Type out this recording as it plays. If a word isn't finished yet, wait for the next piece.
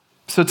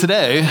So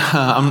today,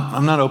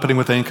 I'm not opening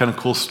with any kind of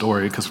cool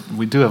story because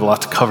we do have a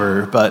lot to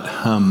cover, but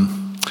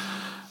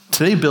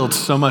today builds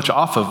so much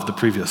off of the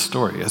previous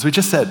story. As we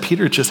just said,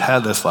 Peter just had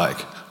this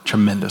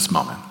tremendous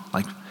moment.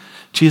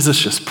 Jesus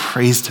just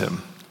praised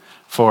him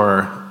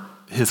for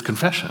his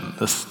confession,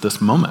 this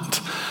moment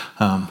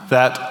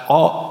that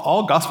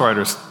all gospel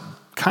writers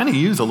kind of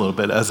use a little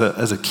bit as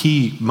a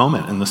key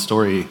moment in the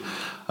story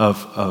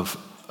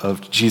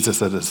of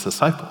Jesus and his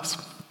disciples.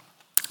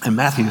 And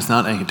Matthew is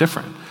not any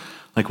different.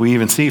 We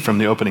even see from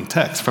the opening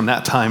text, from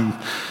that time,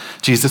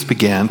 Jesus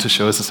began to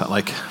show us,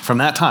 from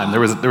that time, there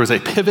was a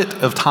pivot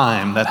of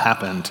time that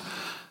happened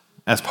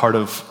as part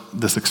of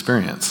this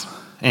experience.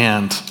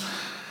 And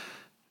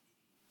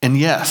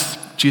yes,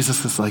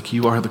 Jesus is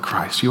you are the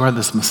Christ, you are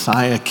this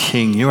Messiah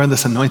King, you are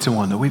this anointed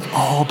one that we've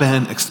all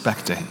been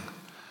expecting.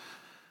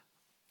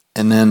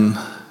 And then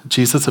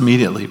Jesus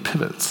immediately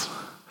pivots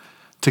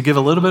to give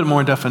a little bit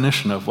more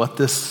definition of what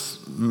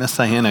this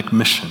messianic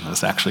mission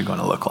is actually going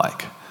to look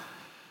like.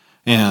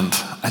 And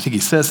I think he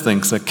says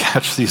things that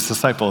catch these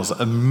disciples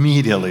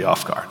immediately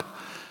off guard.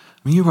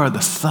 You are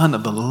the Son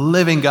of the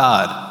living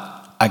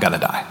God. I gotta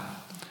die.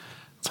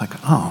 It's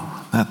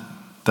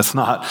that's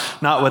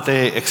not what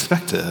they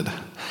expected.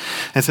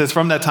 It says,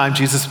 from that time,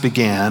 Jesus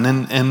began,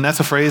 and that's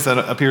a phrase that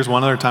appears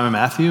one other time in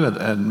Matthew,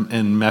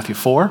 in Matthew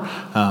 4,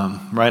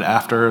 right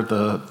after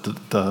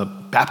the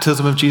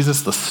baptism of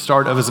Jesus, the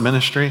start of his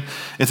ministry.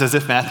 It's as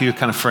if Matthew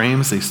kind of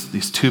frames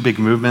these two big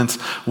movements.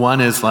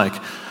 One is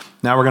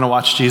now we're going to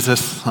watch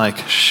Jesus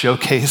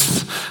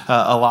showcase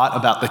a lot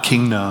about the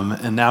kingdom,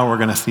 and now we're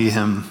going to see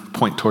him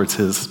point towards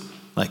his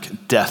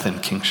death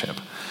and kingship.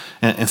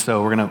 And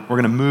so we're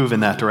going to move in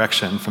that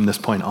direction from this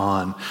point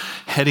on,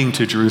 heading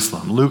to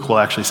Jerusalem. Luke will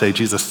actually say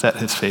Jesus set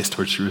his face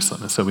towards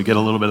Jerusalem, and so we get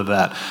a little bit of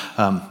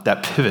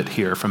that pivot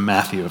here from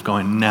Matthew of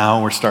going,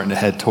 now we're starting to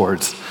head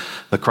towards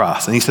the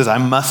cross. And he says, I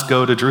must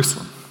go to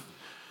Jerusalem.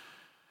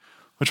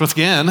 Which, once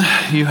again,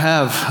 you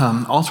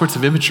have all sorts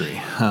of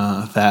imagery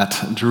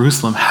that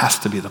Jerusalem has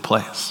to be the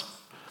place.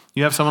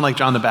 You have someone like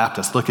John the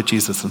Baptist look at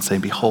Jesus and say,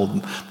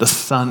 behold,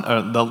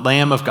 the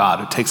Lamb of God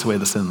who takes away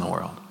the sin of the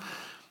world.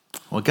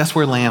 Well, guess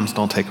where lambs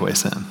don't take away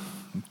sin?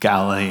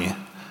 Galilee,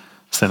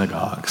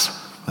 synagogues.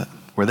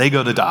 Where they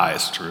go to die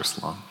is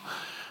Jerusalem.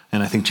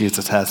 And I think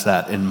Jesus has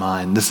that in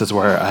mind. This is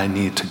where I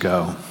need to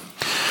go.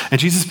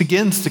 And Jesus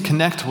begins to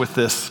connect with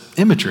this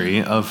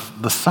imagery of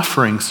the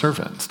suffering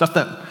servant, stuff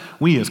that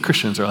we as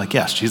Christians are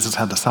yes, Jesus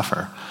had to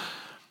suffer.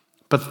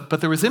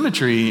 But there was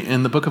imagery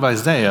in the book of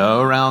Isaiah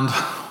around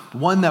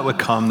one that would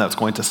come that's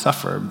going to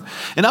suffer.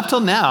 And up till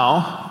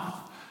now,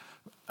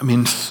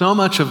 so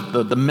much of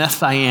the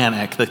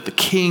messianic, the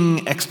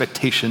king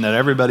expectation that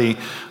everybody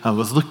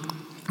was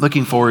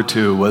looking forward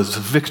to was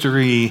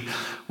victory,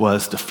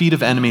 was defeat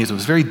of enemies. It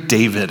was very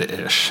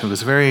David-ish. It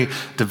was very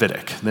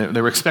Davidic.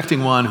 They were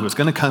expecting one who was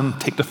going to come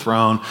take the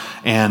throne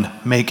and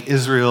make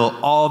Israel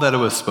all that it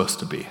was supposed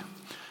to be.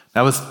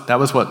 That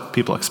was what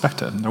people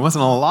expected. There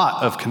wasn't a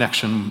lot of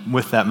connection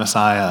with that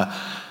Messiah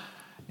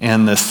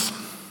and this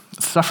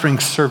suffering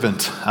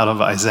servant out of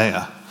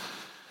Isaiah.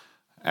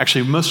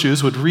 Actually, most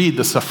Jews would read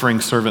the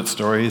suffering servant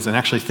stories and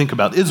actually think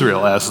about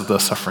Israel as the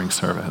suffering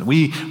servant.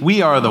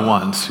 We are the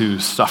ones who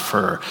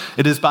suffer.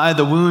 It is by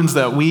the wounds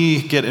that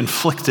we get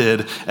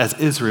inflicted as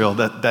Israel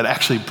that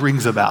actually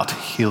brings about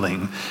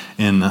healing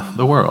in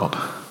the world.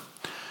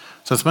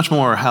 So it's much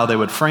more how they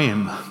would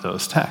frame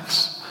those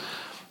texts.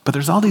 But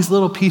there's all these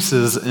little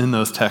pieces in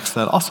those texts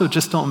that also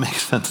just don't make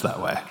sense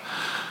that way,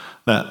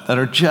 that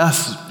are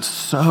just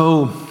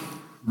so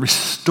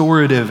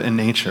restorative in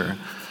nature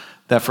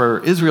that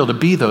for Israel to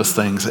be those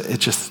things, it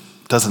just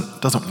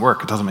doesn't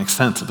work. It doesn't make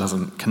sense. It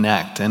doesn't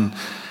connect. And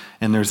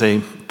there's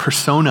a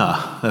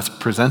persona that's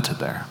presented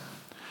there.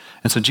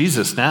 And so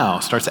Jesus now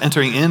starts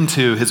entering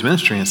into his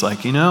ministry and it's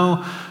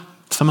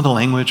some of the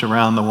language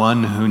around the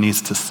one who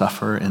needs to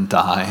suffer and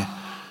die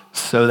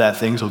so that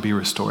things will be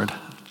restored,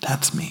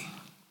 that's me.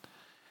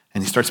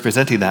 And he starts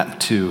presenting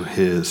that to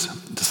his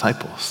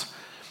disciples.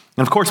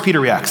 And of course, Peter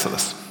reacts to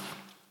this.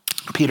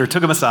 Peter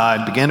took him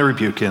aside, began to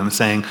rebuke him,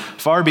 saying,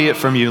 far be it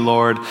from you,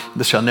 Lord,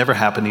 this shall never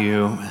happen to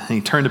you. And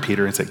he turned to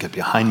Peter and said, get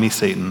behind me,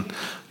 Satan.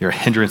 You're a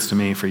hindrance to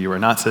me, for you are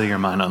not setting your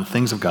mind on the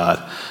things of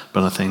God,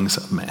 but on the things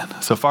of man.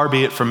 So far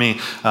be it from me.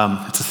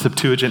 It's a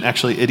Septuagint,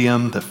 actually,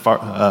 idiom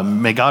that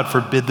may God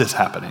forbid this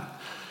happening.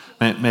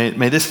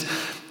 May this,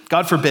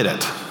 God forbid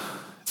it.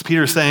 It's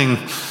Peter saying,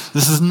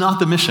 this is not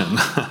the mission.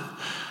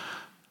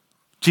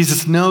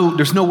 Jesus, no,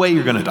 there's no way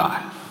you're going to die.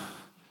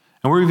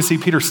 And we're going to see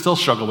Peter still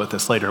struggle with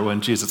this later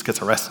when Jesus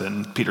gets arrested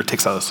and Peter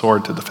takes out a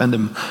sword to defend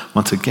him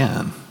once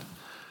again.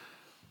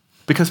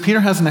 Because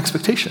Peter has an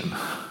expectation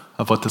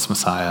of what this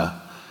Messiah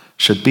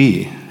should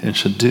be and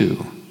should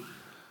do.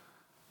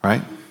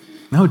 Right?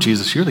 No,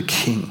 Jesus, you're the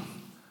king.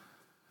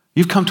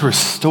 You've come to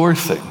restore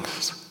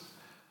things.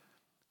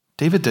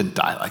 David didn't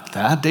die like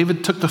that.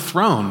 David took the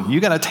throne. You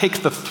got to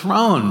take the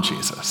throne,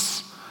 Jesus.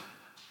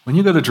 When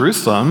you go to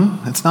Jerusalem,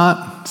 it's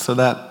not so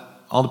that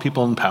all the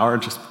people in power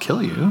just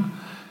kill you.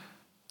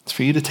 It's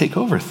for you to take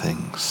over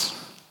things.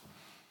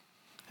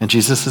 And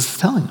Jesus is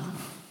telling them,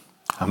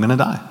 I'm going to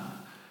die.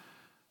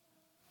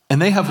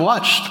 And they have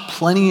watched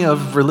plenty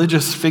of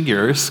religious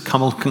figures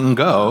come and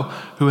go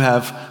who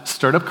have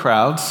stirred up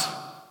crowds,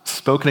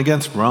 spoken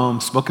against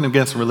Rome, spoken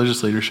against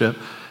religious leadership,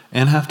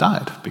 and have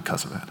died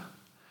because of it.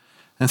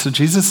 And so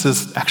Jesus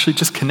is actually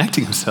just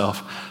connecting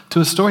himself to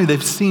a story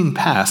they've seen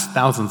pass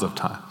thousands of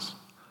times.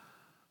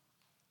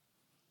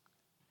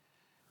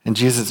 And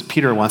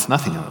Peter wants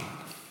nothing of it.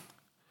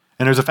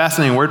 And there's a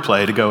fascinating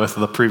wordplay to go with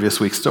the previous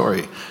week's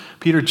story.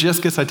 Peter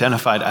just gets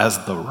identified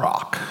as the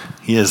rock.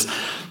 He is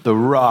the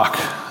rock.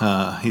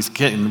 He's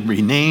getting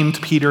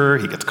renamed Peter.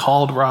 He gets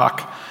called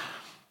rock.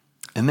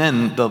 And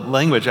then the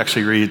language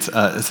actually reads,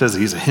 it says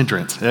he's a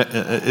hindrance.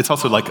 It's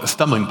also like a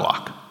stumbling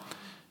block.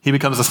 He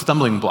becomes a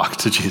stumbling block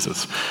to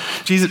Jesus.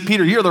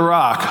 Peter, you're the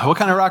rock. What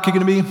kind of rock are you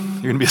going to be?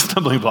 You're going to be a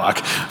stumbling block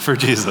for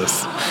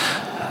Jesus.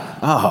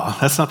 Oh,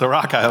 that's not the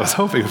rock I was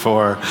hoping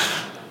for.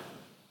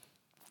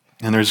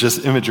 And there's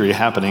just imagery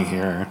happening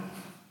here.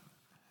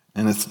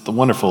 And it's the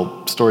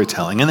wonderful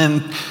storytelling. And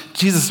then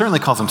Jesus certainly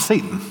calls him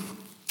Satan.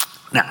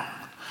 Now,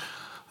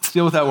 let's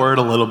deal with that word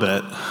a little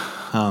bit.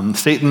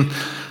 Satan,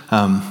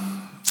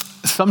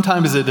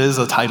 sometimes it is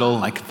a title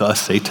like the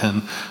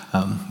Satan,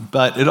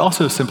 but it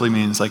also simply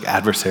means like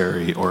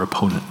adversary or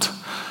opponent.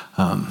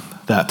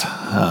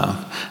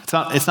 It's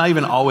not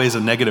even always a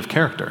negative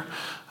character.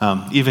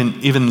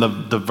 Even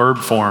the verb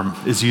form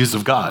is used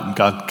of God.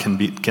 God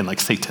can like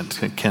Satan,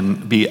 can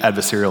be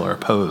adversarial or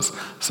oppose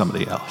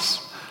somebody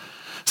else.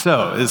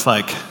 So it's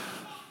like,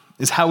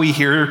 is how we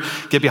hear,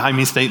 get behind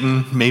me,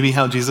 Satan, maybe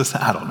how Jesus,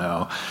 I don't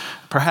know.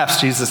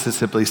 Perhaps Jesus is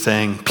simply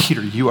saying,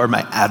 Peter, you are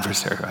my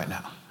adversary right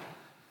now,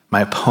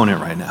 my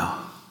opponent right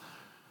now.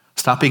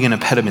 Stop being an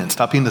impediment,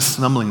 stop being the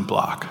stumbling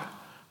block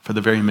for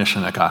the very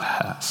mission that God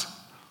has.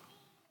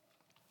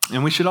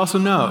 And we should also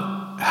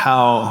note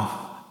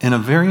how, in a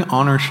very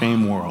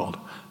honor-shame world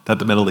that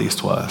the Middle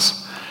East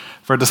was,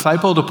 for a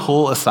disciple to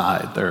pull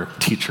aside their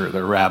teacher,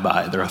 their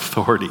rabbi, their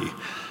authority,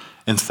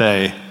 and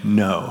say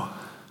no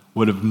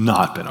would have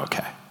not been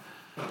okay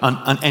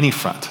on any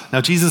front. Now,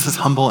 Jesus is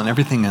humble and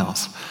everything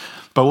else,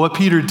 but what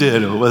Peter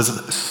did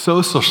was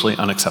so socially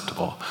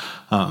unacceptable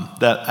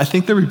that I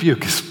think the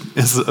rebuke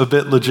is a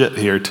bit legit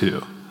here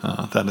too.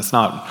 That it's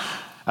not,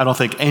 I don't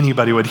think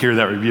anybody would hear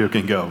that rebuke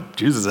and go,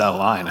 Jesus is out of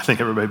line. I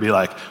think everybody would be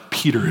like,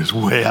 Peter is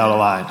way out of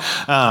line.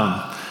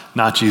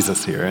 Not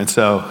Jesus here. And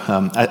so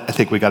I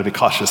think we got to be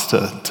cautious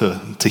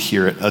to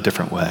hear it a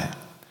different way.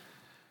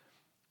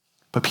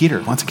 But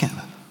Peter, once again,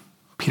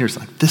 Peter's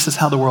like, this is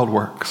how the world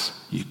works.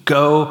 You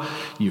go,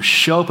 you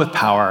show up with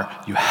power,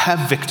 you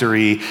have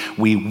victory,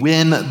 we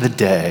win the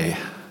day.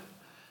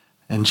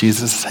 And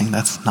Jesus is saying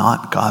that's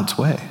not God's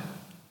way.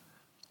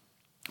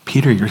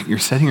 Peter, you're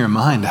setting your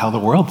mind to how the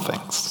world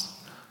thinks.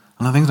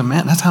 On the things of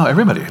man, that's how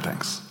everybody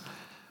thinks.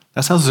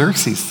 That's how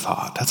Xerxes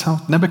thought. That's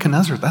how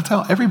Nebuchadnezzar, that's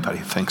how everybody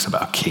thinks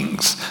about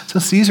kings. That's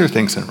how Caesar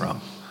thinks in Rome.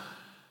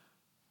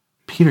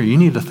 Peter, you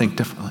need to think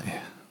differently.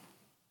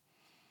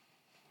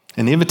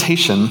 And the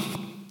invitation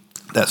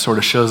that sort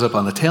of shows up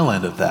on the tail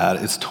end of that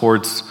is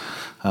towards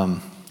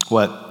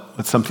what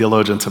some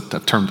theologians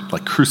have termed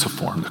like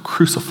cruciform, the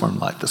cruciform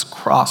life, this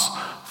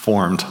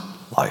cross-formed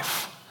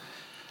life.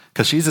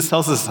 Because Jesus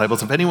tells his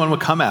disciples, if anyone would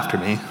come after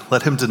me,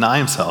 let him deny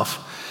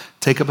himself,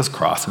 take up his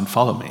cross, and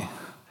follow me.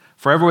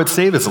 For whoever would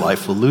save his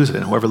life will lose it,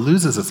 and whoever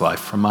loses his life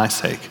for my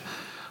sake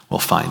will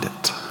find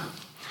it.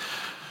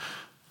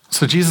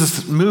 So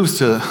Jesus moves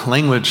to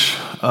language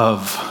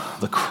of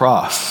the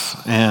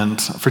cross.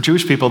 And for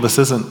Jewish people, this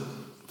isn't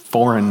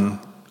foreign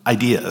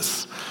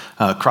ideas.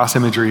 Cross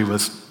imagery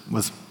was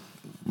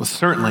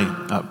certainly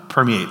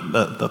permeate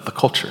the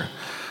culture.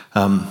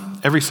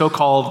 Every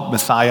so-called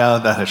Messiah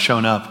that has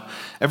shown up,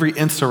 every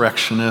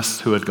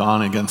insurrectionist who had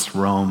gone against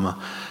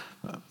Rome,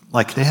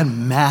 like they had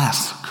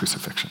mass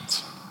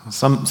crucifixions.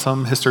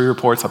 Some history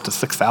reports up to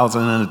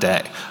 6,000 in a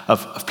day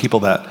of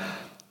people that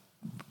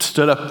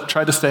stood up,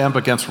 tried to stand up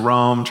against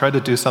Rome, tried to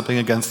do something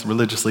against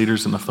religious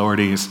leaders and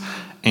authorities,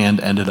 and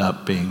ended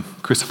up being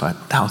crucified,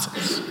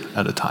 thousands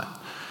at a time.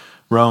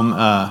 Rome,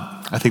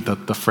 I think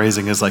that the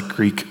phrasing is like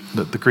Greek,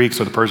 the Greeks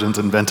or the Persians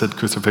invented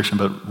crucifixion,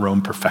 but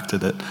Rome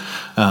perfected it.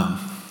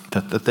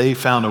 That they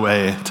found a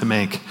way to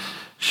make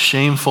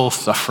shameful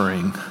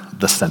suffering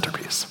the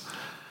centerpiece.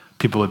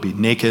 People would be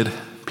naked,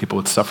 people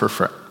would suffer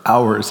for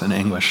hours in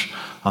anguish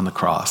on the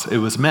cross. It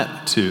was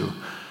meant to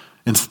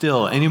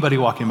instill anybody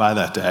walking by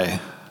that day,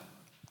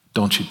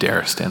 don't you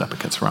dare stand up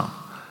against Rome.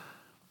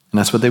 And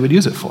that's what they would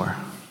use it for.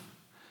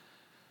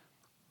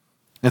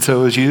 And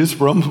so it was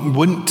used. Rome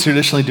wouldn't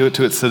traditionally do it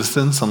to its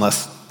citizens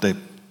unless they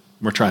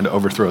were trying to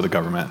overthrow the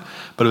government.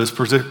 But it was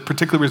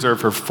particularly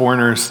reserved for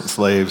foreigners,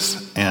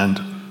 slaves, and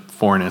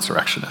foreign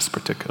insurrectionists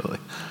particularly.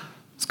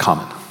 It's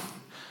common.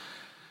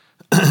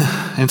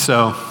 And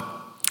so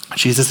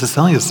Jesus is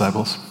telling his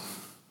disciples,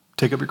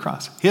 take up your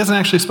cross. He hasn't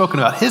actually spoken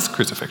about his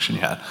crucifixion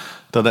yet,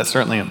 though that's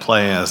certainly in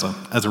play as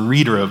a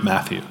reader of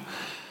Matthew.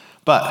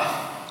 But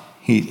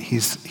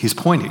he's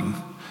pointing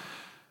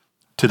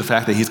to the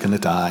fact that he's going to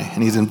die,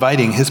 and he's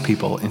inviting his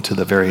people into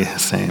the very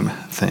same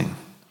thing.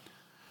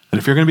 That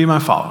if you're going to be my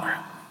follower,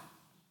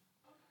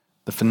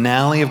 The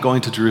finale of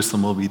going to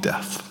Jerusalem will be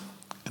death.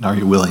 And are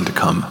you willing to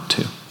come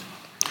too?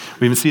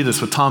 We even see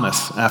this with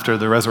Thomas after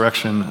the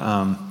resurrection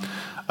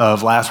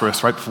of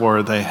Lazarus, right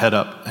before they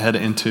head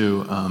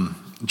into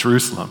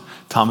Jerusalem.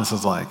 Thomas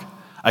is like,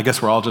 I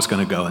guess we're all just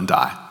going to go and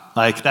die.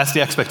 Like, that's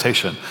the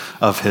expectation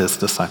of his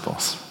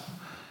disciples.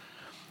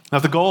 Now,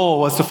 if the goal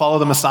was to follow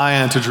the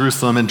Messiah into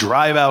Jerusalem and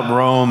drive out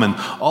Rome and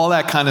all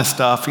that kind of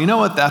stuff, you know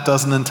what that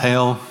doesn't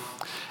entail?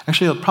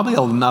 Actually, probably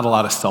not a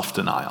lot of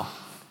self-denial,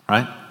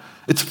 right?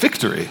 It's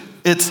victory.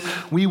 It's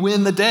we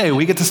win the day.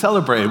 We get to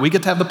celebrate. We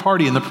get to have the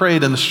party and the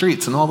parade in the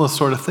streets and all those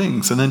sort of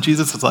things. And then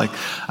Jesus is like,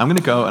 I'm going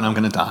to go and I'm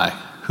going to die.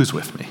 Who's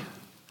with me?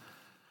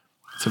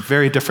 It's a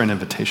very different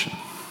invitation.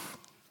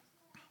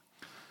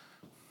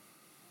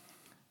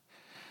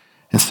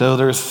 And so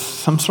there's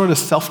some sort of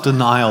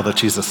self-denial that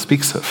Jesus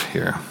speaks of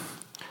here.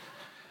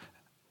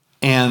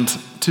 And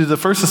to the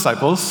first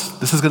disciples,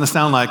 this is going to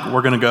sound like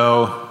we're going to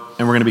go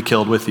and we're going to be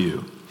killed with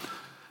you.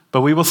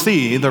 But we will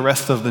see the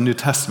rest of the New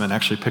Testament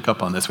actually pick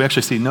up on this. We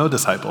actually see no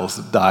disciples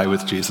die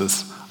with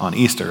Jesus on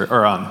Easter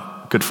or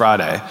on Good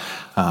Friday.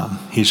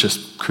 He's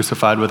just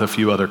crucified with a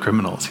few other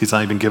criminals. He's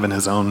not even given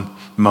his own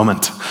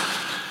moment.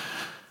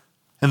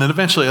 And then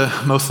eventually,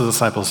 most of the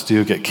disciples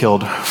do get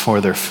killed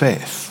for their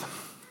faith.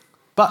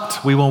 But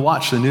we will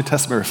watch the New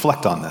Testament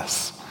reflect on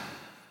this.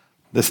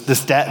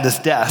 This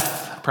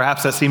death,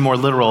 perhaps that seemed more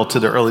literal to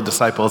the early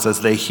disciples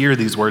as they hear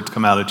these words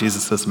come out of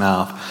Jesus'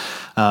 mouth.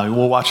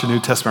 We'll watch the New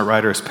Testament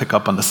writers pick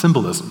up on the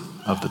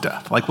symbolism of the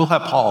death. Like we'll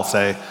have Paul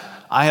say,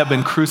 I have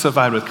been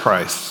crucified with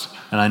Christ,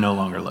 and I no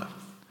longer live.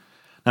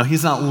 Now,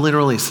 he's not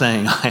literally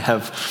saying, I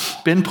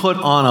have been put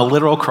on a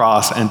literal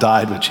cross and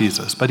died with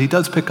Jesus, but he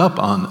does pick up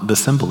on the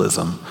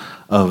symbolism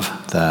of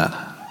that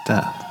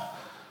death.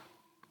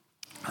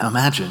 Now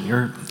imagine,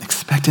 you're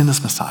expecting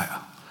this Messiah.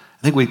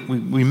 I think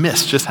we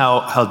miss just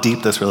how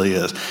deep this really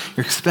is.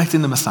 You're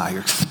expecting the Messiah.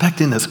 You're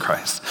expecting this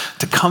Christ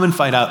to come and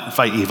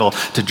fight evil,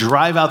 to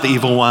drive out the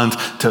evil ones,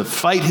 to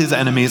fight his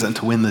enemies, and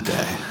to win the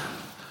day.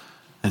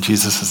 And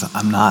Jesus says,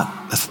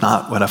 that's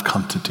not what I've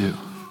come to do.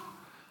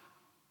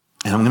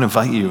 And I'm going to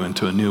invite you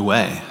into a new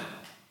way.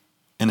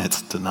 And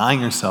it's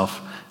denying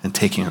yourself and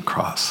taking a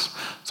cross.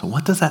 So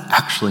what does that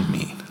actually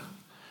mean,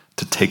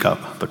 to take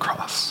up the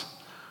cross?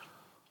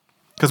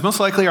 Because most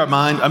likely our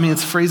mind,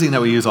 it's phrasing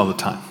that we use all the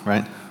time,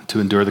 right? To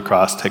endure the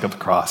cross, take up the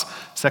cross.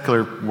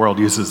 Secular world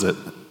uses it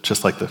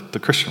just like the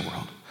Christian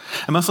world.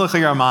 And most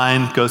likely our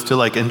mind goes to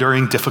like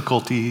enduring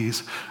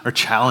difficulties or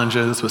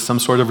challenges with some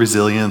sort of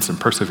resilience and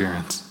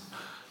perseverance.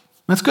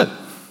 That's good.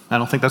 I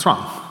don't think that's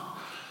wrong.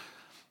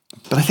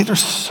 But I think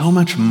there's so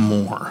much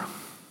more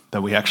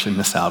that we actually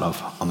miss out of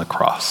on the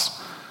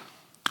cross,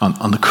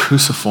 on the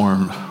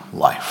cruciform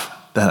life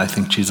that I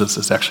think Jesus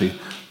is actually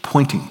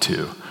pointing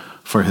to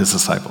for his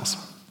disciples.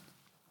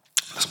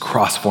 This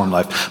cross-formed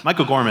life.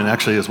 Michael Gorman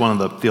actually is one of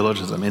the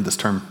theologians that made this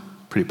term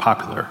pretty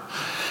popular.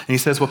 And he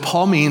says, what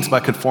Paul means by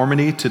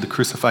conformity to the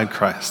crucified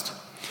Christ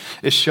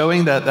is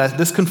showing that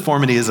this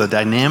conformity is a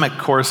dynamic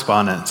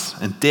correspondence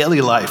in daily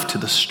life to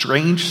the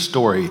strange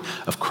story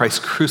of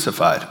Christ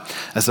crucified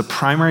as a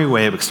primary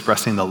way of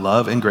expressing the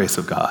love and grace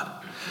of God,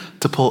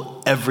 to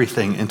pull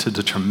everything into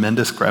the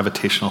tremendous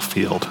gravitational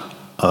field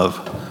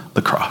of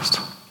the cross.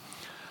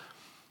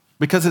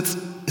 Because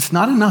it's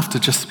not enough to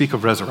just speak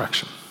of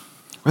resurrection.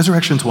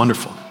 Resurrection's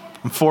wonderful.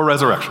 I'm for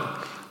resurrection.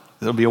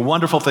 It'll be a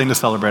wonderful thing to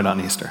celebrate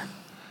on Easter.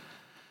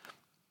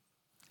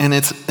 And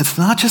it's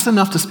not just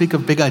enough to speak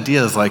of big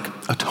ideas like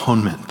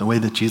atonement, the way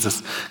that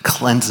Jesus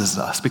cleanses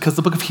us, because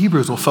the book of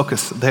Hebrews will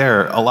focus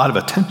there a lot of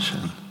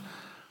attention.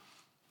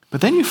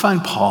 But then you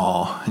find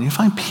Paul, and you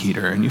find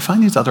Peter, and you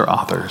find these other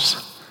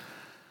authors.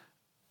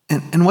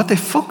 And what they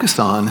focus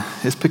on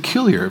is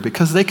peculiar,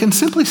 because they can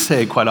simply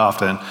say quite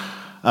often,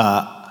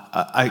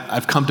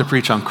 I've come to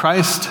preach on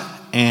Christ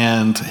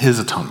and his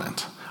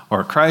atonement,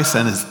 or Christ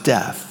and his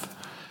death.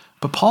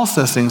 But Paul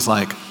says things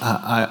like,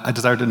 I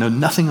desire to know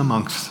nothing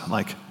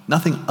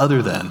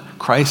other than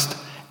Christ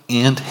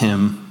and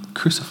him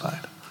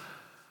crucified.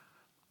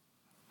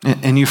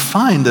 And you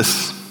find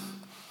this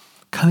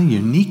kind of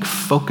unique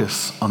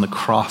focus on the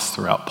cross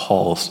throughout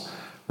Paul's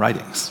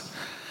writings,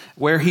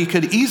 where he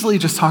could easily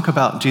just talk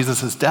about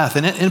Jesus' death.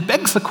 And it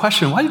begs the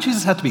question, why did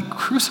Jesus have to be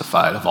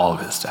crucified of all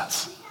of his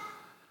deaths?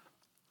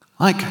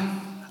 Like,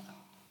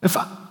 if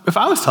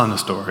I was telling a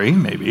story,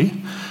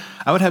 maybe,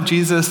 I would have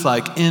Jesus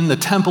like in the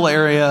temple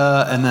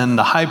area, and then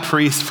the high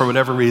priest, for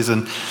whatever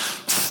reason,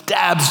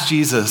 stabs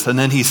Jesus, and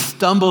then he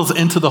stumbles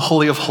into the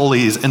Holy of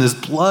Holies, and his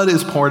blood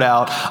is poured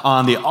out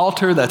on the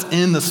altar that's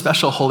in the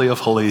special Holy of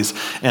Holies,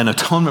 and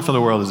atonement for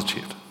the world is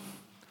achieved.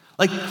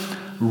 Like,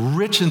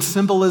 rich in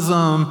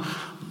symbolism,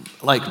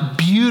 like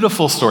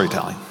beautiful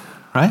storytelling,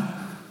 right?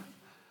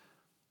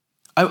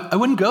 I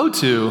wouldn't go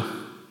to,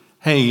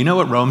 hey, you know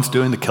what Rome's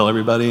doing to kill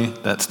everybody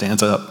that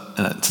stands up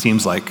and it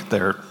seems like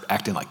they're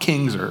acting like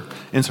kings or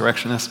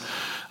insurrectionists?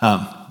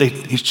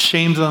 He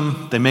shames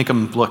them. They make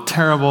them look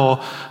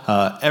terrible.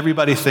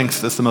 Everybody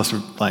thinks that's the most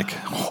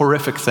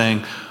horrific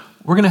thing.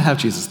 We're going to have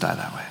Jesus die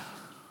that way.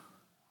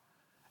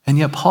 And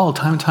yet Paul,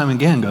 time and time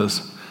again,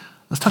 goes,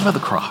 let's talk about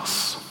the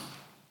cross.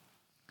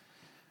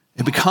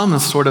 it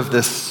becomes sort of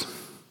this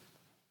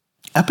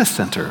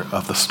epicenter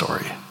of the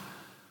story.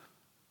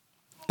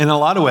 In a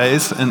lot of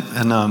ways, and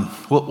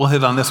we'll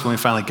hit on this when we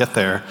finally get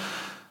there,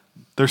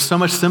 there's so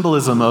much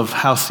symbolism of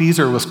how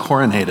Caesar was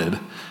coronated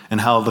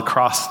and how the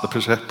cross, the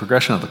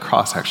progression of the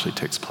cross actually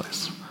takes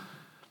place.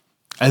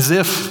 As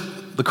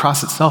if the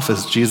cross itself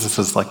is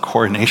Jesus' like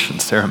coronation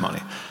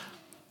ceremony.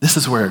 This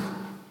is where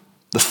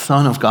the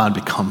Son of God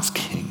becomes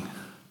king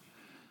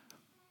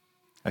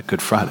at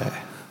Good Friday.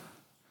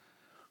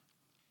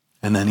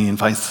 And then he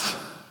invites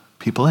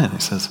people in. He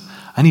says,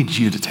 I need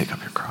you to take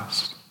up your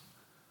cross.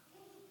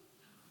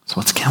 So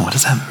once again, what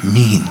does that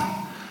mean?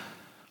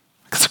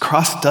 Because the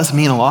cross does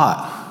mean a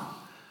lot.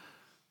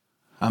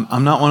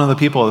 I'm not one of the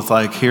people that's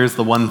like, here's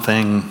the one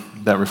thing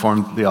that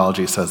Reformed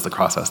theology says the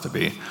cross has to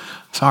be.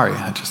 Sorry,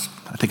 I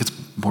think it's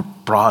more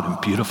broad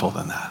and beautiful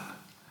than that.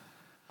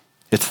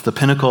 It's the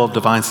pinnacle of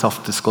divine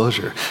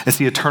self-disclosure. It's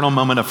the eternal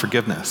moment of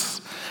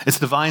forgiveness. It's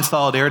divine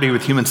solidarity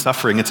with human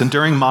suffering. It's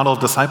enduring model of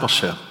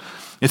discipleship.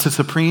 It's a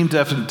supreme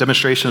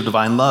demonstration of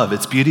divine love.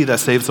 It's beauty that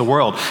saves the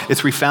world.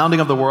 It's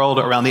refounding of the world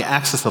around the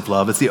axis of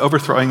love. It's the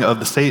overthrowing of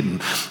the Satan.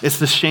 It's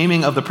the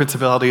shaming of the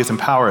principalities and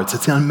powers.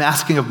 It's the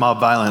unmasking of mob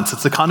violence.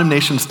 It's the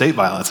condemnation of state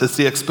violence. It's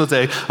the expose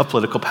of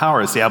political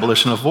power. It's the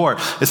abolition of war.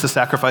 It's the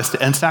sacrifice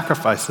to end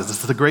sacrifices.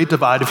 It's the great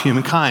divide of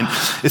humankind.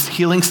 It's the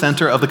healing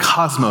center of the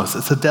cosmos.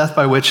 It's the death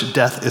by which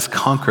death is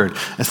conquered.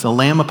 It's the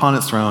Lamb upon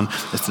its throne.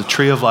 It's the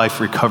tree of life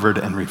recovered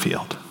and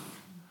revealed.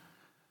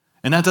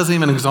 And that doesn't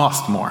even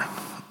exhaust more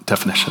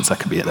definitions that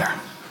could be there.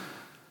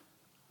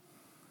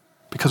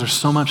 Because there's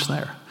so much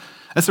there.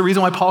 That's the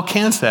reason why Paul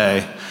can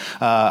say,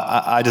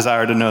 I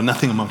desire to know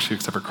nothing amongst you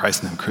except for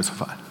Christ and him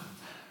crucified.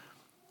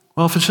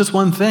 Well, if it's just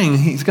one thing,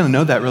 he's going to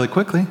know that really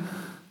quickly.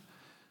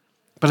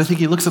 But I think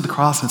he looks at the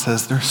cross and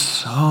says, there's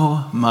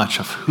so much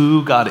of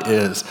who God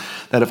is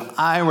that if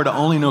I were to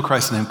only know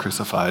Christ and him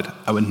crucified,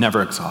 I would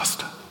never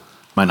exhaust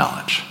my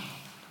knowledge.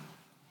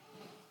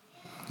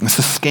 It's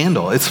a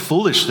scandal. It's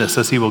foolishness,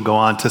 as he will go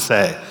on to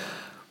say.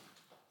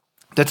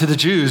 That to the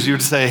Jews, you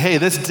would say, hey,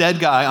 this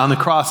dead guy on the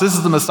cross, this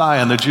is the Messiah.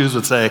 And the Jews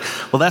would say,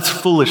 well, that's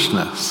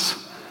foolishness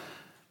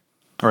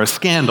or a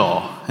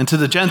scandal. And to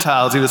the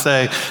Gentiles, he would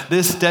say,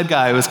 this dead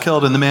guy was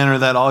killed in the manner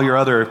that all your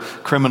other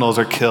criminals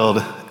are killed.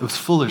 It was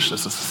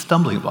foolishness. It's a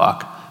stumbling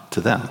block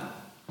to them.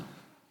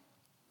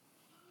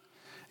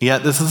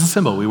 Yet this is a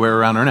symbol we wear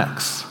around our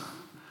necks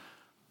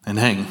and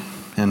hang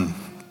and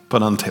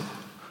put on the table.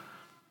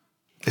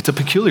 It's a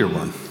peculiar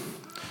one.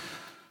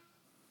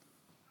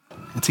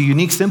 It's a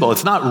unique symbol.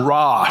 It's not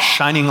Ra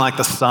shining like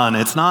the sun.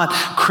 It's not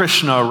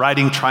Krishna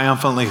riding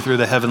triumphantly through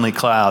the heavenly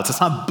clouds.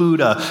 It's not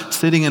Buddha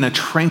sitting in a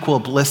tranquil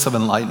bliss of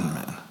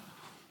enlightenment.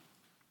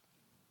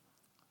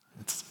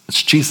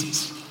 It's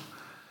Jesus.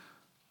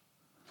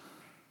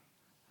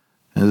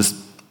 And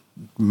this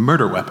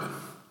murder weapon.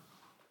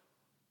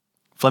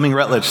 Fleming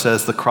Rutledge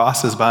says the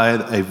cross is by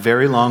a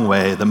very long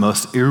way the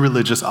most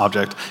irreligious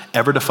object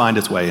ever to find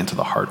its way into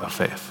the heart of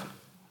faith.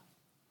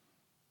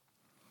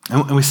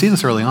 And we see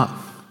this early on.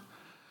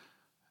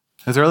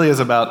 As early as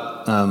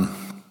about,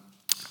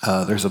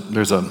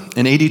 there's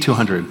in AD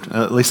 200,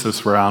 at least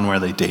it's around where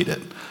they date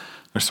it.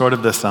 There's sort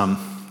of this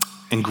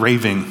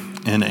engraving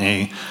in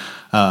a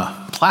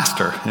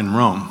plaster in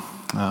Rome,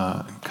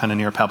 kind of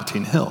near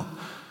Palpatine Hill.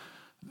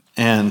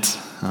 And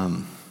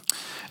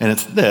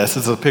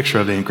it's a picture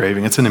of the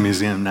engraving. It's in a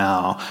museum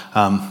now.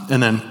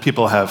 And then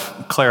people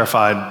have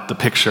clarified the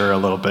picture a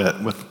little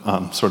bit with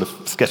sort of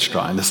sketch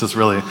drawing. This is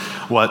really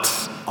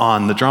what's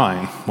on the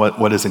drawing,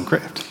 what is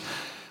engraved.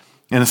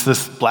 And it's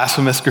this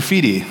blasphemous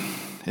graffiti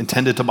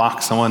intended to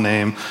mock someone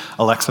named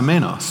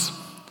Alexamenos.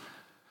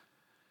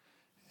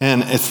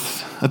 And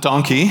it's a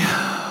donkey,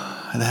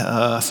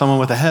 someone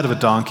with the head of a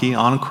donkey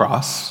on a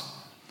cross.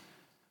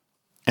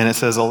 And it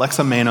says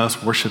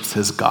Alexamenos worships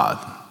his God.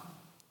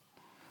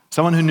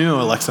 Someone who knew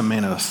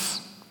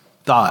Alexamenos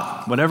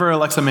thought, whatever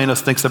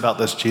Alexamenos thinks about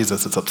this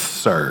Jesus, it's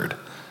absurd.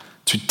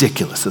 It's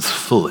ridiculous. It's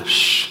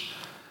foolish.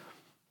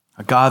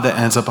 A God that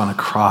ends up on a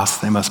cross,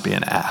 they must be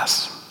an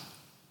ass.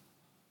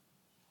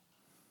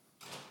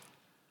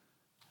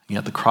 And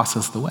yet the cross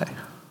is the way.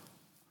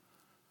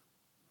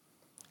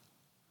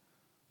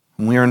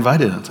 And we are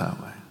invited into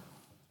that way.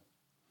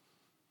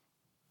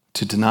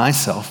 To deny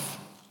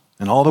self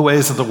and all the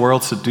ways that the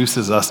world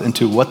seduces us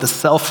into what the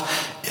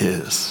self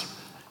is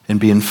and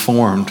be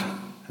informed,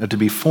 to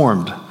be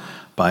formed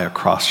by a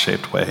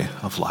cross-shaped way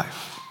of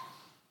life.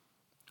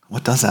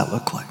 What does that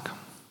look like?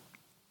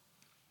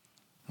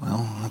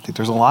 Well, I think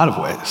there's a lot of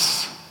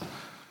ways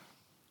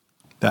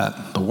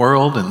that the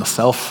world and the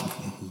self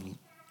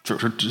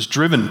is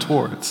driven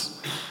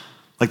towards.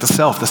 Like the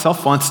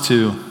self wants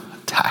to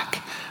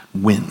attack,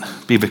 win,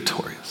 be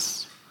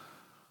victorious.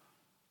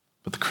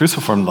 But the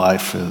cruciform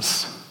life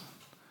is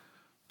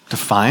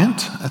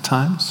defiant at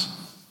times,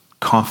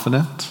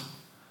 confident,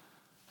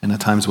 and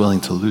at times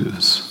willing to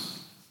lose.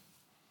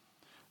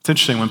 It's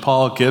interesting when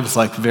Paul gives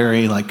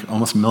very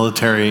almost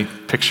military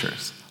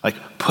pictures,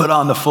 like put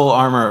on the full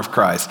armor of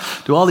Christ,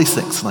 do all these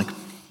things,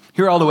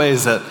 Here are all the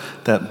ways that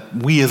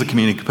we as a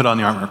community could put on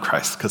the armor of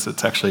Christ, because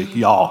it's actually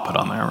y'all put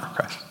on the armor of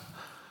Christ.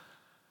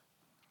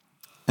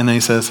 And then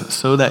he says,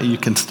 so that you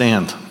can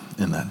stand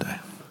in that day.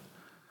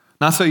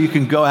 Not so you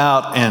can go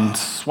out and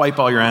swipe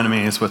all your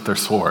enemies with their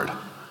sword,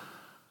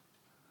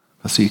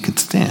 but so you can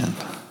stand.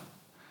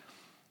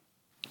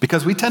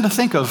 Because we tend to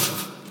think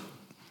of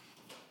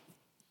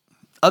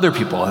other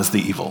people as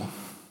the evil,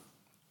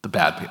 the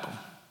bad people.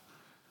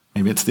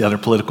 Maybe it's the other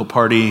political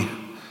party,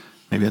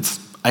 maybe it's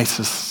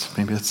ISIS,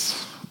 maybe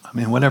it's,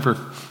 whatever.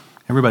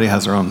 Everybody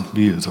has their own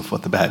views of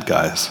what the bad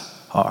guys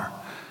are.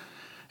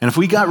 And if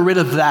we got rid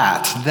of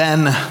that,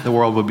 then the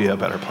world would be a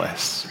better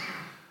place.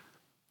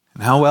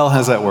 And how well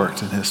has that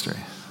worked in history?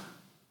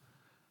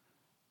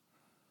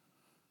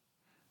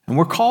 And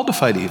we're called to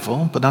fight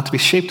evil, but not to be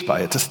shaped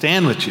by it, to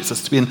stand with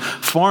Jesus, to be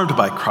informed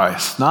by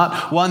Christ,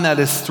 not one that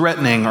is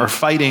threatening or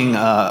fighting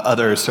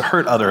others, to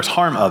hurt others,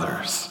 harm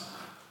others,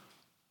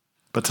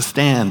 but to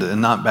stand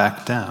and not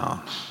back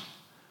down.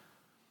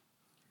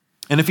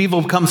 And if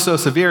evil becomes so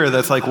severe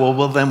that's like,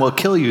 well, then we'll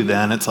kill you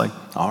then, it's like,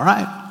 all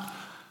right,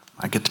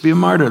 I get to be a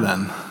martyr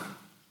then.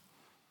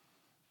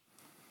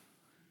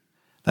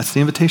 That's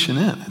the invitation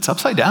in. It's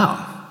upside down.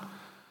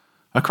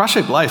 A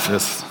cross-shaped life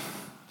is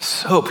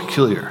so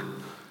peculiar.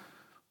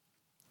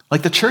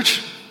 Like the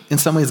church, in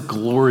some ways,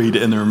 gloried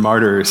in their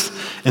martyrs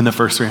in the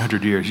first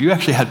 300 years. You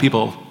actually had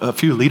people, a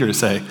few leaders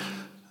say,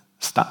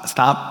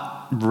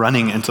 stop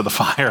running into the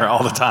fire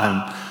all the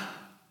time.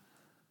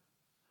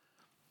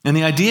 And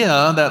the idea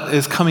that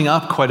is coming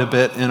up quite a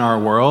bit in our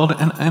world,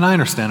 and I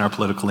understand our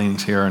political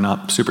leanings here are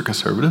not super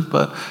conservative,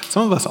 but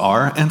some of us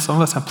are, and some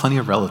of us have plenty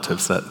of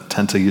relatives that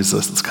tend to use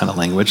this kind of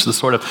language, this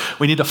sort of,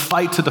 we need to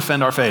fight to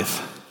defend our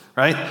faith,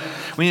 right?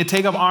 We need to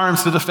take up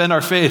arms to defend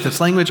our faith. It's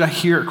language I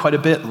hear quite a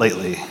bit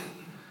lately.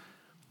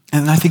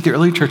 And I think the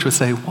early church would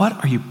say, what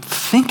are you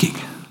thinking?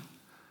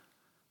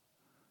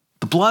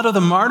 The blood of the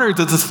martyrs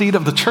is the seed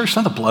of the church,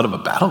 not the blood of a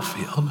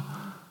battlefield.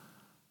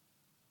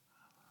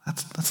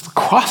 That's the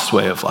cross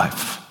way of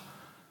life.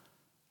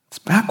 It's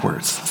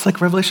backwards. It's like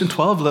Revelation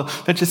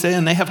 12, that you say,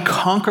 and they have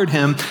conquered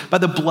him by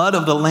the blood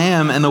of the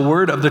Lamb and the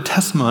word of their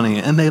testimony,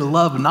 and they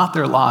love not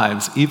their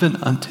lives, even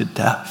unto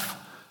death.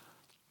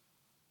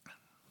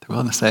 They're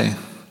willing to say,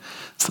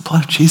 it's the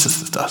blood of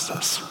Jesus that does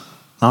this.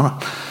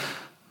 Not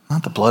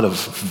the blood of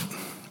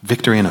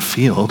victory in a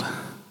field.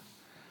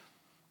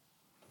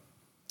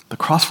 The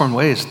cross-formed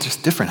way is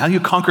just different. How do you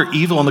conquer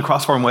evil in the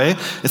cross-formed way?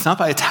 It's not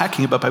by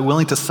attacking it, but by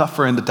willing to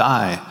suffer and to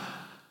die.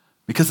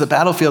 Because the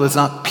battlefield is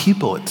not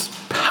people, it's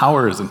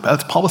powers. And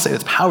Paul will say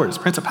it's powers,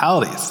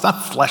 principalities. It's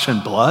not flesh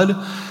and blood.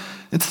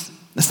 It's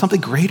something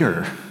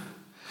greater.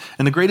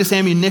 And the greatest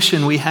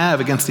ammunition we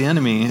have against the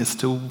enemy is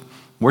to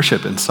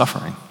worship in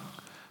suffering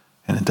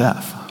and in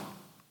death.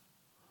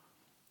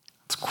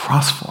 It's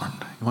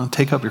cross-formed. You want to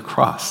take up your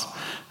cross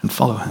and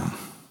follow him.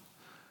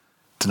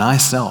 Deny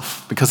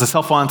self, because the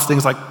self wants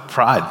things like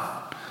pride.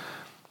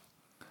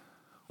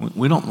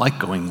 We don't like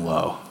going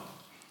low.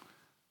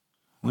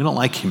 We don't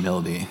like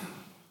humility.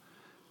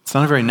 It's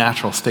not a very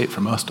natural state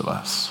for most of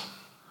us.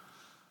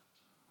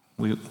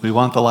 We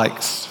want the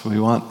likes. We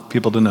want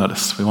people to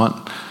notice. We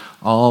want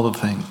all the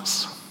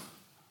things.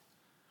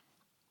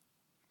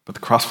 But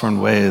the cross-formed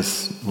way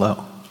is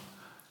low,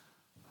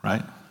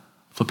 right?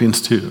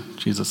 Philippians 2,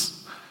 Jesus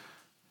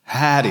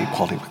had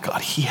equality with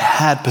God. He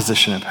had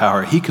position and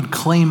power. He could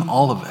claim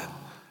all of it.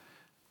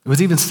 It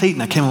was even Satan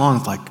that came along and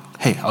was like,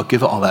 hey, I'll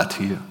give all that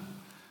to you.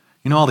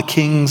 You know, all the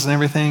kings and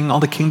everything, all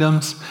the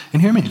kingdoms.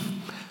 And hear me,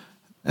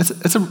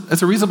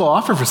 it's a reasonable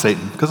offer for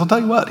Satan, because I'll tell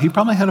you what, he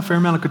probably had a fair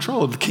amount of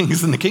control of the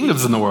kings and the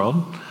kingdoms in the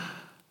world.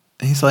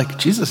 And he's like,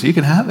 Jesus, you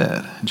can have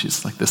it. And Jesus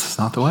is like, this is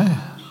not the way.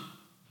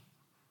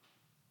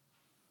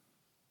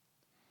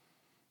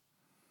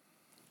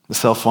 The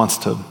self wants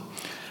to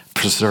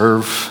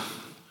preserve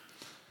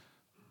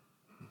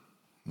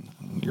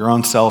your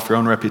own self, your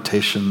own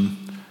reputation,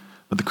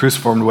 but the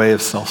cruciformed way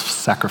is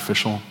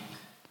self-sacrificial.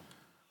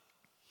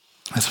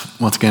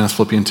 Once again, as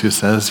Philippians 2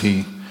 says,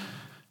 he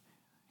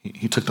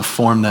took the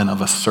form then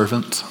of a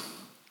servant.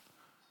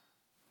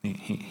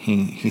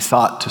 He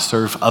sought to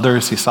serve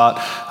others. He sought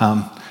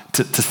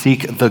to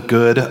seek the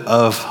good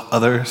of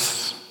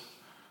others,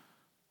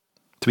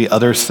 to be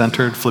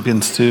others-centered.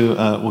 Philippians 2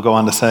 will go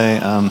on to say,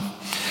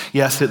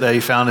 yes, that he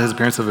found his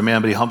appearance of a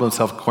man, but he humbled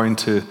himself according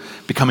to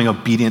becoming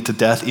obedient to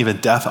death, even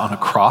death on a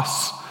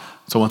cross.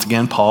 So once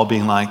again, Paul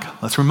being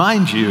like, let's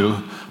remind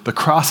you, the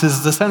cross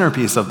is the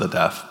centerpiece of the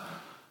death,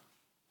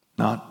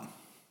 not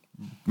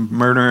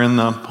murder in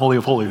the Holy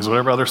of Holies,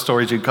 whatever other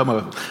stories you come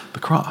up with, the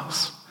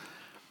cross.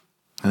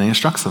 And he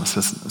instructs them,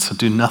 says, so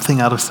do nothing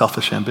out of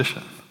selfish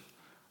ambition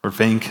or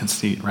vain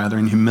conceit, rather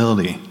in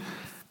humility,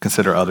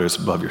 consider others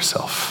above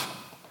yourself.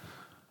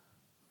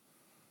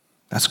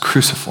 That's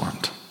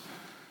cruciformed.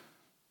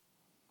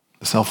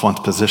 The self wants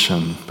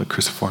position, but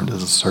cruciformed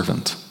is a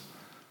servant.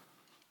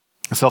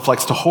 The self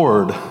likes to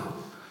hoard,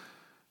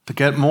 to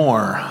get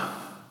more,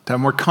 to have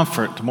more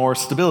comfort, more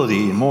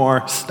stability,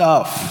 more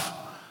stuff.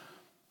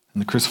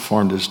 And the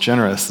cruciformed is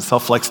generous. The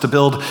self likes to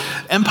build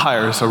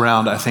empires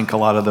around, I think, a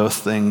lot of those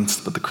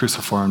things, but the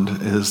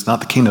cruciformed is not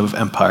the kingdom of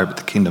empire, but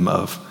the kingdom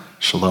of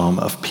shalom,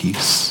 of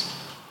peace.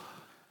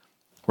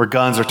 Where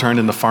guns are turned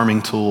into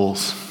farming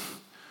tools,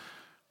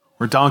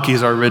 where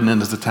donkeys are ridden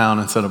into the town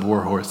instead of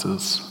war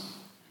horses.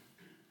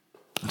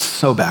 It's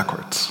so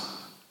backwards.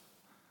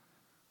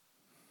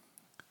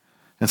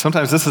 And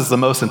sometimes this is the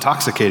most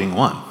intoxicating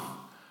one,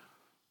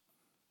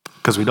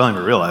 because we don't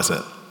even realize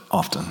it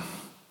often.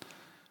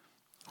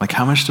 Like,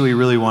 how much do we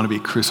really want to be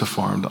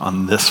cruciformed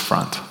on this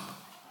front?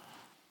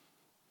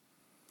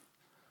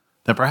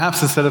 That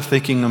perhaps instead of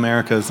thinking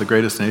America is the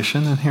greatest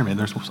nation, and hear me,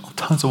 there's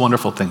tons of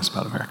wonderful things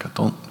about America.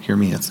 Don't hear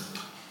me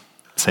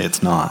say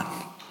it's not.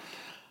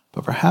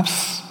 But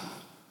perhaps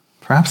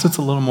it's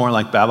a little more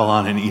like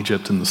Babylon and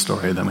Egypt in the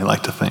story than we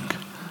like to think.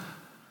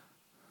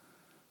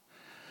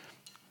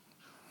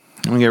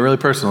 I'm going to get really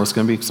personal. It's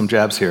going to be some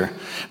jabs here.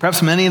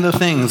 Perhaps many of the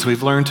things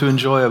we've learned to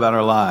enjoy about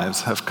our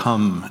lives have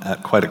come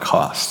at quite a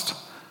cost.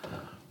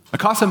 A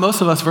cost that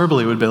most of us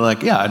verbally would be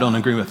like, yeah, I don't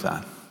agree with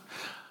that.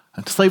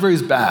 Slavery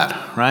is bad,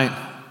 right?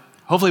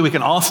 Hopefully we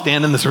can all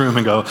stand in this room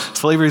and go,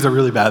 slavery is a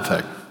really bad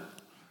thing,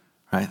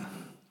 right?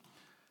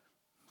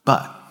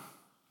 But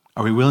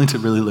are we willing to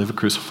really live a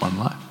cruciform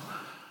life?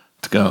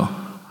 To go,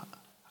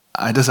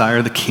 I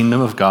desire the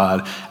kingdom of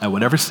God at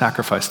whatever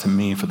sacrifice to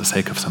me for the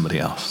sake of somebody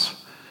else.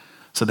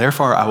 So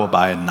therefore, I will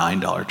buy a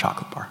 $9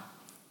 chocolate bar,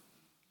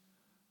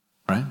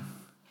 right?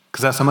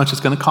 Because that's how much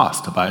it's going to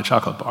cost to buy a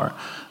chocolate bar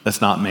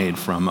that's not made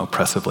from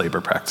oppressive labor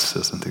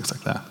practices and things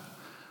like that.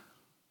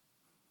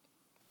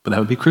 But that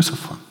would be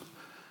cruciform.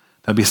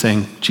 That would be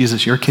saying,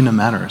 Jesus, your kingdom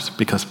matters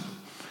because,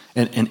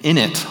 and in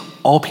it,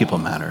 all people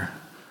matter.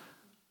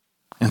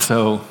 And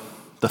so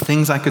the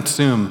things I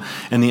consume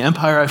and the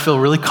empire I feel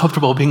really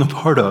comfortable being a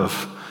part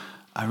of,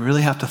 I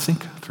really have to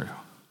think through.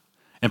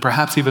 And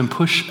perhaps even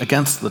push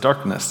against the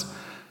darkness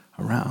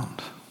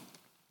around.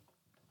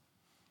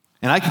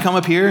 And I can come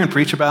up here and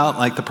preach about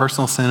like the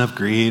personal sin of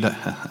greed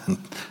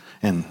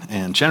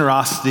and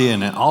generosity,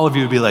 and all of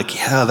you would be like,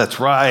 yeah, that's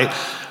right.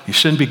 You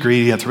shouldn't be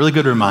greedy. That's a really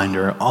good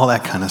reminder, all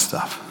that kind of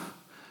stuff.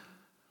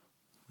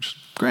 Which is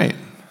great.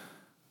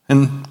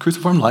 And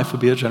cruciform life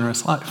would be a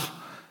generous life.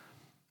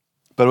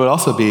 But it would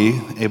also be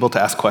able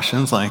to ask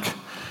questions like,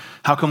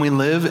 how can we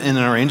live in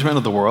an arrangement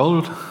of the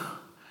world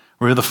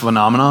where we have the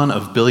phenomenon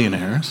of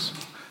billionaires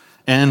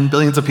and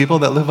billions of people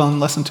that live on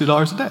less than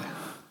 $2 a day?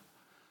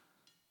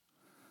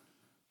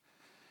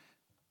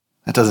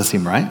 That doesn't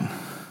seem right.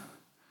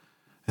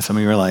 And some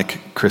of you are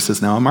like, Chris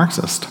is now a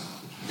Marxist.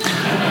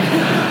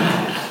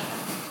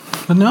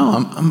 But no,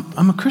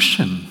 I'm a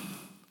Christian.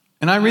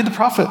 And I read the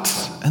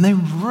prophets, and they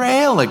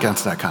rail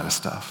against that kind of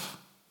stuff.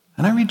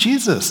 And I read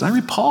Jesus, and I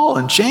read Paul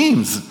and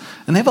James,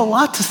 and they have a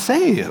lot to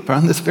say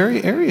around this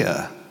very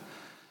area.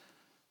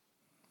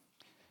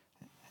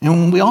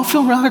 And we all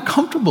feel rather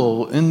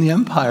comfortable in the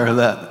empire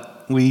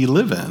that we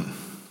live in.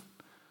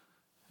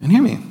 And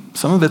hear me,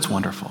 some of it's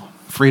wonderful.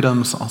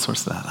 Freedoms, all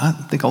sorts of that. I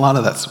think a lot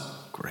of that's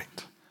great.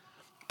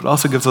 But it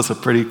also gives us a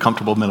pretty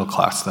comfortable middle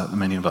class that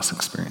many of us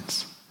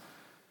experience.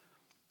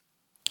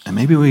 And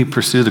maybe we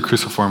pursue the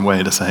cruciform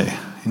way to say,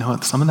 you know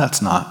what, some of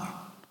that's not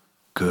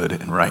good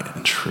and right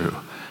and true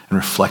and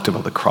reflective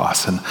of the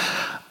cross. And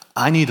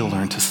I need to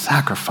learn to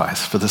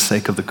sacrifice for the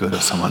sake of the good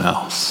of someone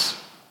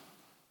else.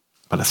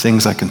 By the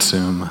things I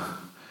consume,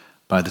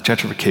 by the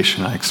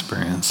gentrification I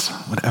experience,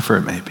 whatever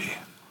it may be.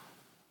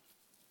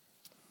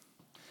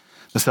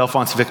 The self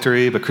wants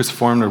victory, but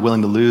cruciformed are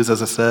willing to lose,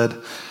 as I said.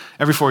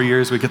 Every 4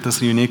 years we get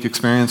this unique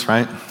experience,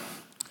 right?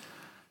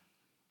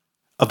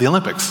 Of the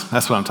Olympics,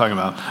 that's what I'm talking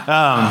about.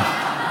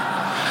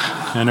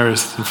 And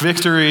there's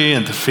victory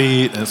and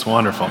defeat, and it's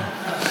wonderful.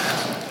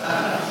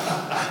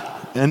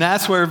 And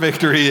that's where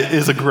victory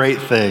is a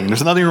great thing.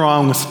 There's nothing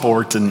wrong with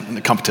sport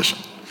and competition.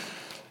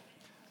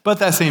 But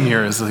that same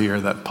year is the year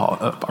that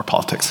our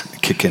politics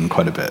kick in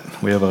quite a bit.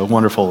 We have a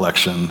wonderful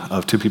election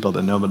of two people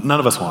that none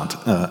of us want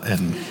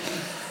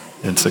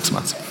in 6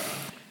 months.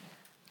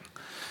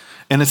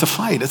 And it's a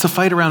fight. It's a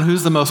fight around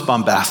who's the most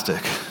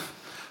bombastic,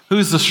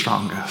 who's the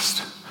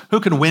strongest, who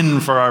can win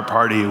for our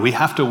party. We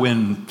have to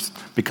win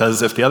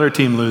because if the other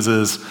team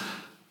loses,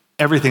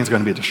 everything's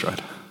going to be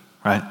destroyed,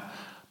 right?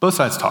 Both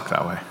sides talk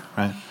that way,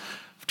 right?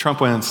 If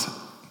Trump wins,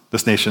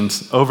 this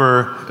nation's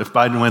over. If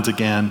Biden wins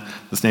again,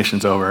 this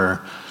nation's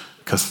over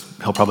because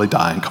he'll probably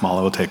die and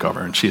Kamala will take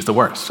over and she's the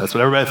worst. That's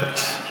what everybody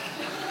thinks.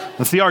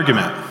 That's the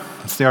argument.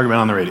 That's the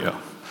argument on the radio.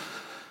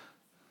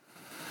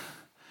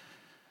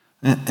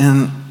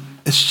 And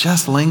it's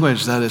just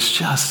language that is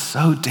just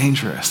so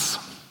dangerous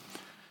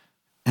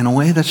in a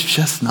way that's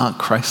just not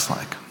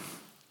Christ-like.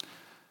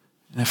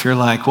 And if you're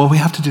like, well, we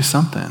have to do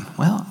something.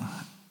 Well,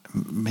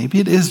 maybe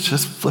it is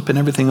just flipping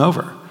everything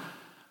over.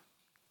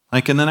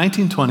 Like in the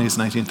 1920s,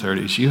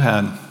 1930s, you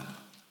had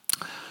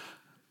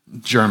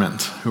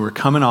Germans who were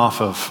coming off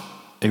of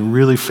a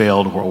really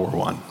failed World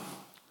War I.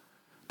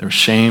 They were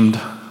shamed.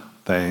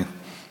 They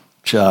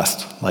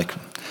just, like,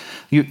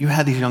 you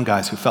had these young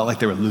guys who felt like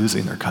they were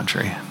losing their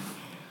country.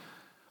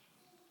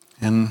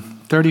 And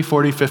 30,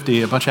 40,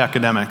 50, a bunch of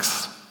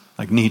academics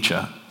like Nietzsche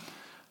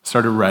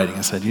started writing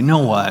and said, you know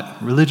what?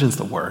 Religion's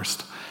the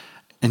worst.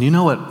 And you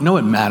know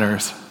what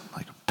matters?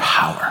 Like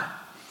power.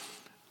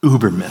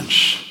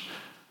 Übermensch.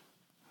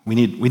 We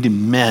need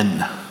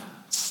men.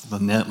 It's the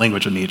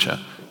language of Nietzsche.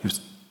 He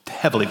was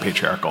heavily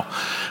patriarchal.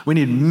 We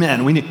need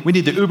men. We need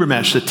the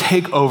Übermensch to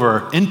take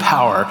over in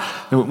power.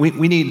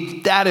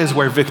 That is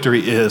where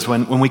victory is,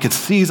 when we could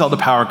seize all the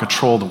power and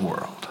control the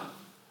world.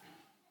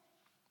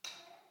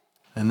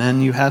 And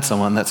then you had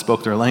someone that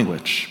spoke their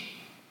language.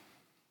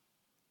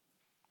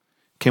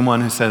 Came one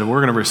who said, we're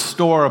going to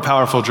restore a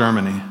powerful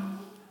Germany.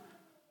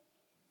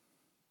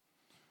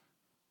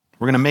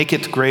 We're going to make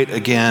it great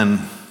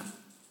again.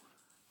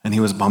 And he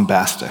was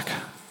bombastic.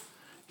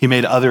 He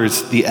made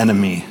others the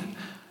enemy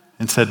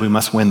and said we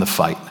must win the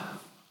fight.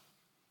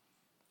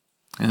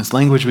 And it's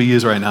language we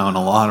use right now in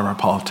a lot of our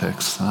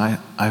politics. And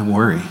I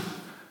worry.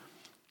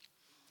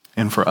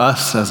 And for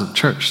us as a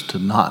church to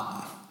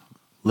not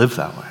live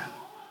that way,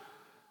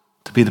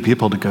 to be the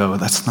people to go,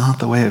 that's not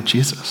the way of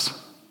Jesus.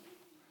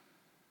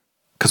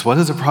 Because what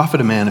does it profit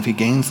a man if he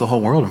gains the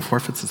whole world and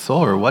forfeits his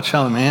soul? Or what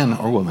shall a man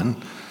or woman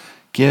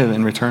give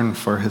in return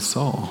for his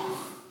soul?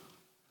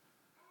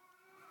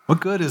 What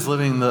good is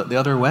living the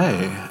other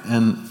way?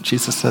 And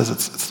Jesus says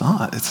it's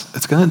not.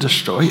 It's going to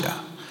destroy you.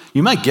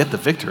 You might get the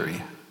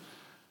victory,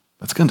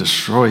 but it's going to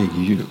destroy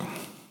you.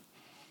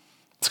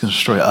 It's going to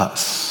destroy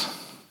us.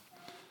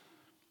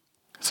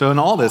 So in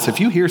all this, if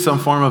you hear some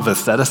form of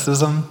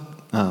asceticism,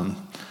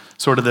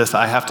 sort of this,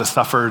 I have to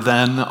suffer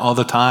then all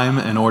the time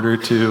in order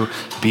to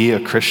be a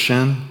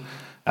Christian,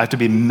 I have to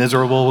be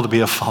miserable to be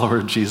a follower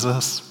of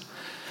Jesus,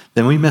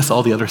 then we miss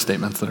all the other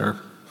statements that are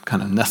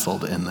kind of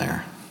nestled in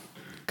there.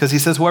 Because he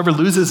says, whoever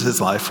loses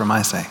his life for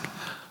my sake,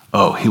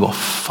 he will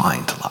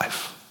find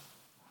life.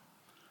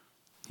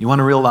 You want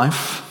a real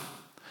life?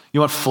 You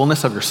want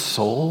fullness of your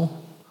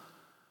soul?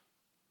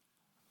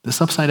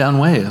 This upside down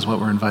way is what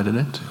we're invited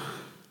into.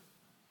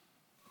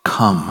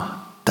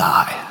 Come,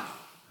 die.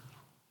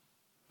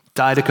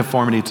 Die to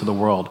conformity to the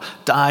world.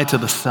 Die to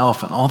the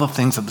self and all the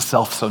things that the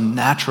self so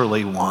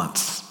naturally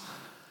wants.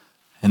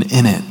 And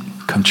in it,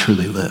 come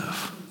truly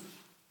live.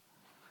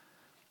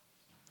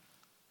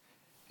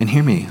 And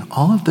hear me,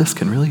 all of this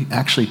can really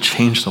actually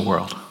change the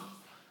world.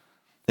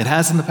 It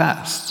has in the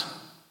past.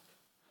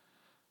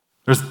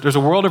 There's a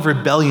world of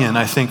rebellion,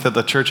 I think, that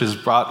the church has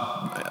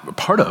brought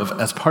part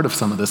of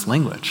some of this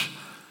language,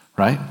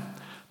 right?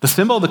 The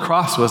symbol of the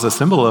cross was a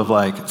symbol of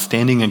like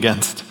standing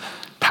against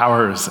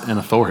powers and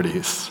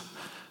authorities.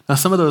 Now,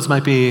 some of those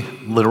might be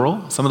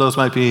literal. Some of those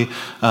might be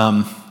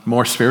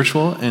more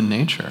spiritual in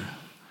nature.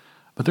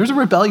 But there's a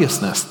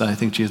rebelliousness that I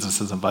think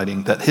Jesus is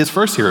inviting, that his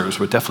first hearers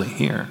would definitely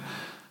hear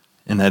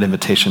in that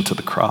invitation to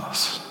the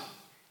cross.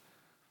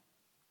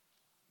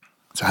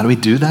 So how do we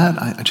do that?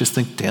 I just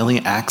think daily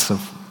acts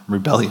of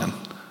rebellion.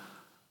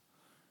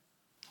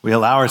 We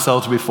allow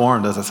ourselves to be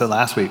formed, as I said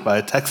last week, by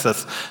a text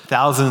that's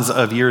thousands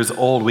of years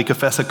old. We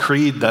confess a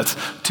creed that's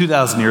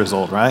 2,000 years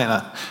old,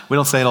 right? We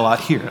don't say it a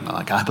lot here.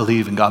 Like, I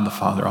believe in God the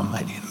Father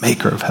Almighty,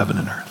 maker of heaven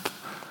and earth.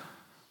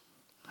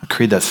 A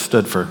creed that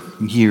stood for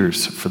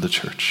years for the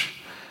church.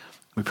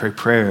 We pray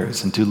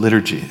prayers and do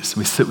liturgies.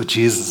 We sit with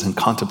Jesus in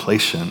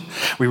contemplation.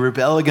 We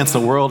rebel against the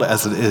world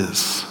as it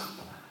is.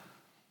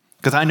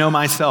 Because I know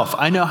myself.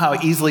 I know how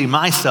easily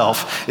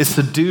myself is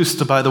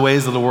seduced by the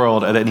ways of the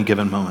world at any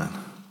given moment.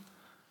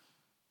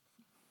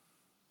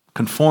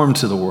 Conform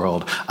to the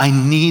world. I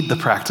need the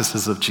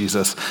practices of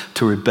Jesus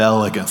to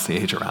rebel against the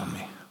age around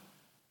me.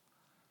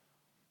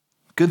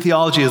 Good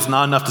theology is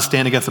not enough to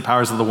stand against the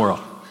powers of the world.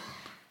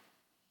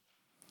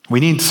 We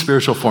need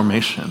spiritual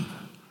formation.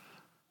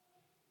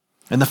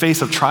 In the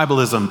face of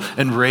tribalism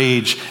and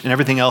rage and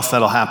everything else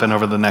that'll happen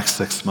over the next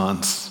 6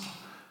 months,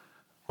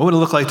 what would it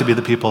look like to be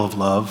the people of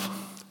love,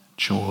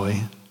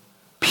 joy,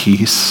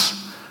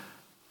 peace,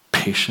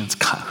 patience,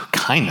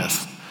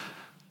 kindness?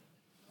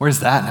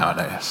 Where's that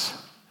nowadays?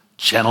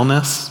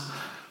 Gentleness?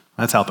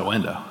 That's out the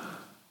window.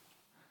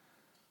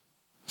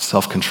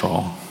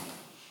 Self-control.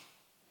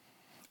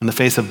 In the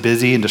face of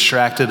busy and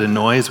distracted and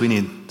noise, we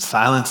need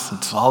silence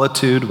and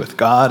solitude with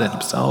God and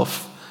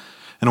himself.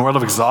 In a world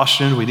of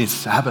exhaustion, we need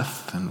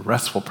Sabbath and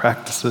restful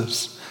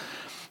practices.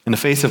 In the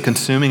face of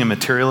consuming and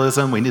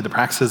materialism, we need the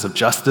practices of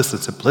justice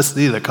and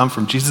simplicity that come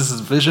from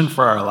Jesus' vision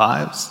for our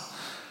lives.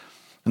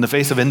 In the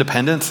face of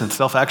independence and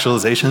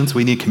self-actualizations,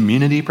 we need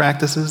community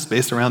practices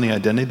based around the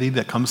identity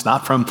that comes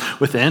not from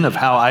within of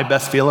how I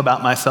best feel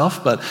about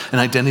myself, but an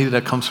identity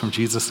that comes from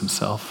Jesus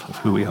himself, of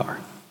who we are.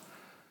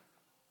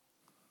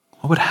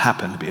 What would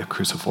happen to be a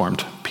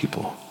cruciformed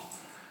people?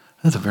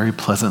 That's a very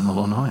pleasant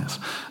little noise.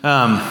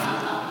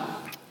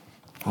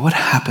 What would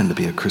happen to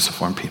be a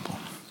cruciform people?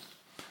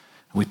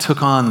 We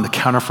took on the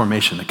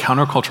counterformation, the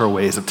countercultural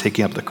ways of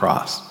taking up the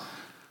cross.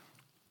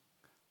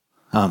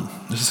 There's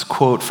this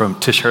quote from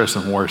Tish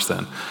Harrison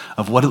Morrison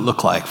of what it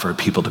looked like for a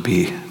people to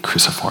be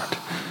cruciformed.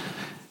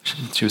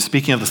 She was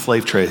speaking of the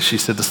slave trade. She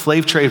said the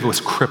slave trade was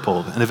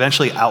crippled and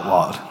eventually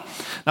outlawed,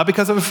 not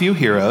because of a few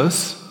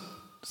heroes,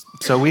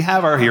 So we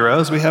have our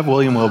heroes, we have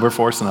William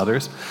Wilberforce and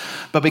others,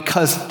 but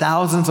because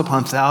thousands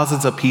upon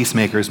thousands of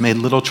peacemakers made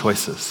little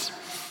choices,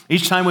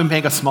 each time we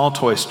make a small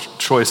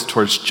choice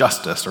towards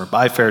justice or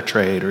buy fair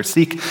trade or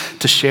seek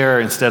to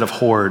share instead of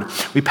hoard,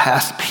 we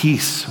pass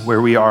peace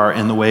where we are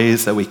in the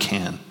ways that we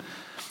can.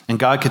 And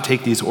God could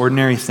take these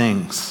ordinary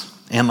things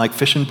and, like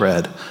fish and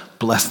bread,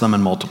 bless them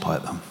and multiply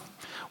them.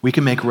 We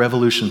can make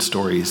revolution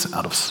stories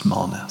out of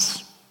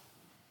smallness.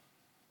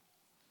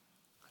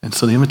 And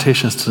so the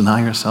invitation is to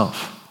deny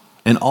yourself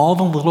in all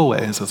the little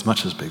ways as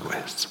much as big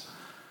ways.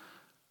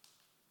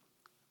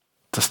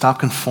 To stop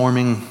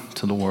conforming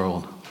to the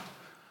world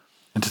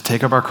and to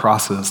take up our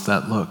crosses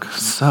that look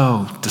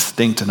so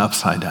distinct and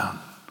upside down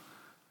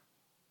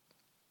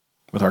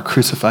with our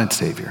crucified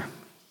Savior.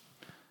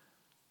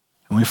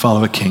 And we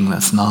follow a king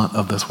that's not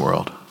of this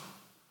world.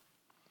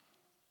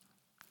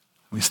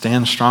 We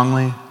stand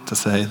strongly to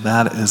say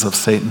that is of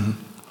Satan,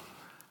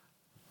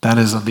 that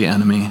is of the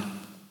enemy.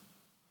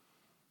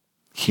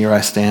 Here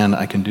I stand,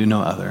 I can do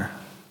no other.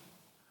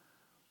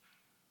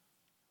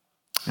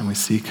 And we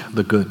seek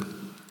the good,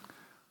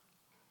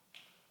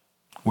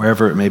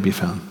 wherever it may be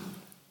found.